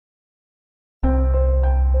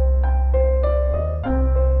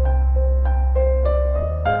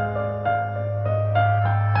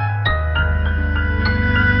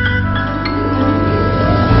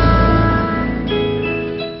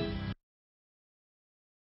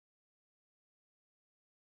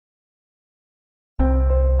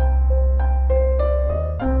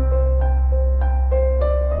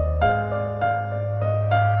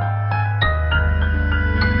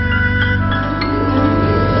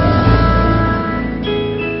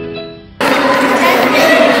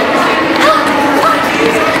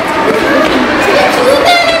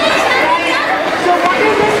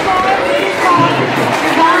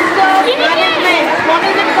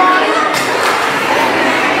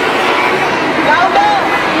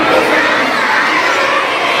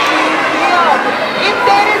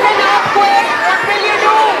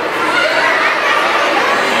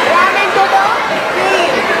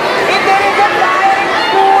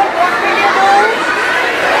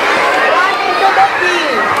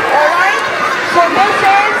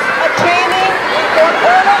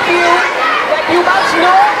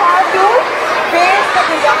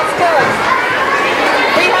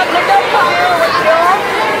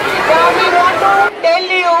Now we want to tell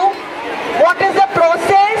you what is the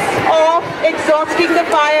process of exhausting the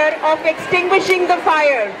fire, of extinguishing the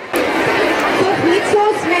fire. So heat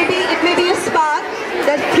source may be a spark,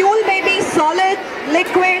 the fuel may be solid,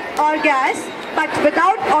 liquid or gas, but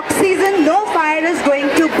without oxygen no fire is going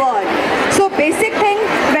to burn. So basic thing,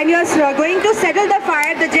 when you are going to settle the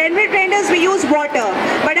fire, the general trend is we use water.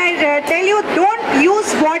 But I tell you, don't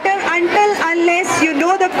use water unless you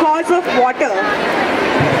know the cause of water.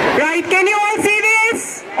 Right, can you all see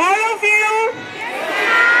this? All of you?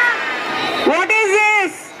 What is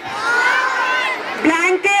this?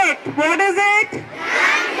 Blanket. What is it?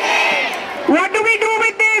 Blanket. What do we do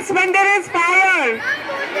with this when there is fire?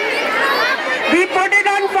 We put it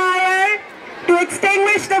on fire to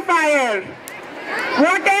extinguish the fire.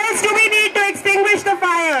 What else do we need to extinguish the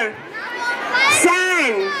fire?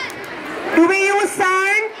 Sand. Do we use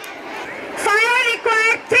sand? Fire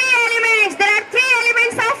requires three elements. There are three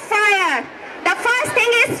elements of fire. The first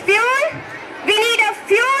thing is fuel. We need a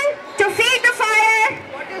fuel to feed the fire.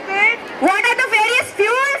 What is it? What are the various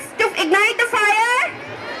fuels to ignite the fire?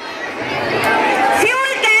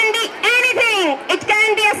 Fuel can be anything. It can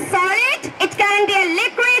be a solid, it can be a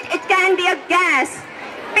liquid, it can be a gas.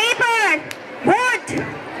 Paper, wood,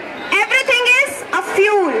 everything is a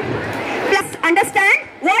fuel. Plus understand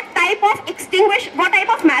what type of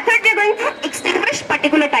method we are going to extinguish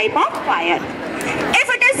particular type of fire. If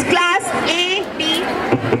it is class A,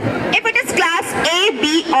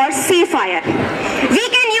 B or C fire, we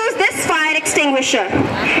can use this fire extinguisher.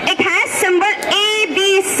 It has symbol A,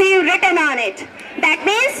 B, C written on it. That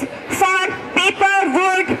means for paper,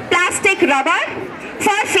 wood, plastic, rubber,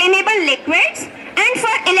 for flammable liquids and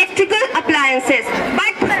for electrical appliances.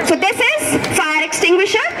 So this is fire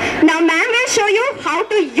extinguisher. Now ma'am will show you how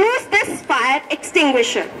to use this fire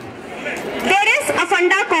extinguisher. There is a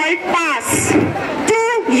funda called pass to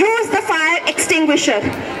use the fire extinguisher.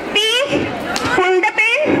 P, pull the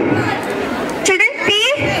pin. Children, P,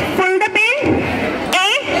 pull the pin. A.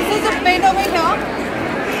 This is a pin over here.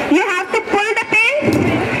 You have to pull the pin.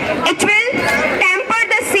 It will tamper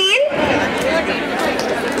the seal.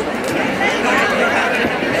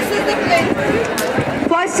 This is the pin.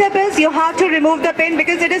 First step is you have to remove the pin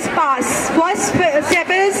because it is pass. First step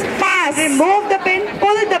is Pass. remove the pin,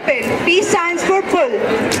 pull the pin. P stands for pull.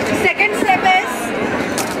 Second step is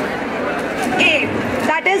aim.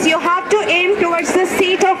 That is, you have to aim towards the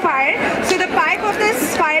seat of fire. So the pipe of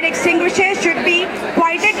this fire extinguisher should be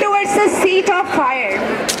pointed towards the seat of fire.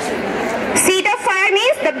 Seat of fire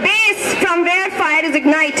means the base from where fire is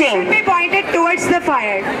igniting. Should be pointed towards the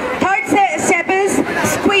fire. Third step is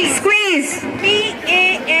squeeze. Squeeze.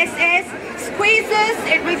 P-A-S-S. Squeezes,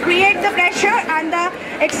 it will create the pressure and the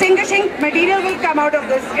extinguishing material will come out of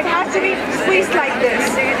this. It has to be squeezed like this.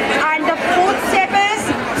 And the fourth step is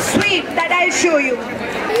sweep, that I'll show you.